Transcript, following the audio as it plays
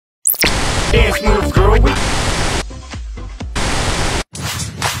dance moves, girl.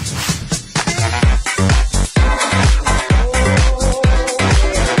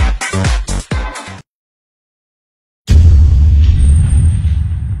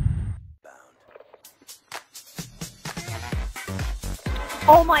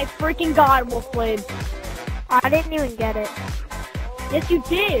 Oh my freaking god, Wolfblade. I didn't even get it. Yes, you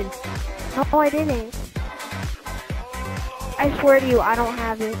did. No, I didn't. I swear to you, I don't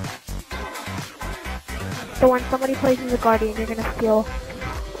have it. So when somebody places a Guardian, you're gonna feel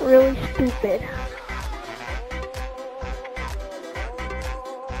really stupid.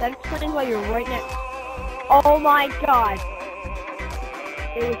 That explains why you're right next. Oh my god.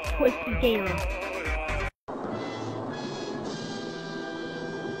 It was Twisted Gamer.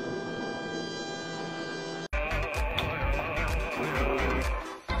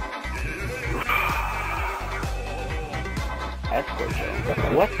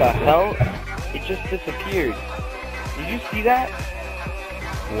 What the hell? It just disappeared. Did you see that?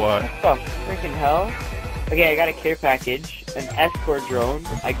 What? What the freaking hell? Okay, I got a care package, an escort drone.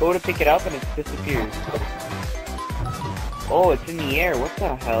 I go to pick it up and it disappears. Oh, it's in the air. What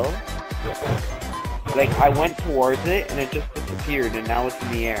the hell? Like, I went towards it and it just disappeared and now it's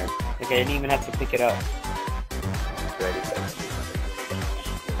in the air. Like, I didn't even have to pick it up. Ready.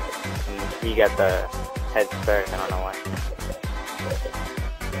 And you got the head start, I don't know why.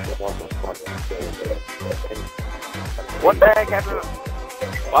 What the heck happened?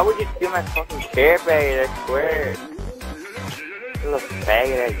 Why would you steal my fucking care package? I swear. You little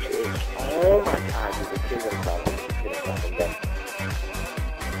faggot ass bitch. Oh my god, dude, the kid's gonna stop. He's gonna fucking dead.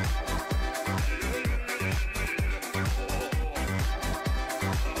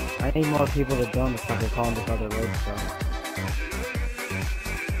 I need more people to join this fucking call on this other road stuff.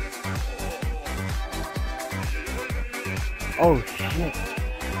 Oh shit.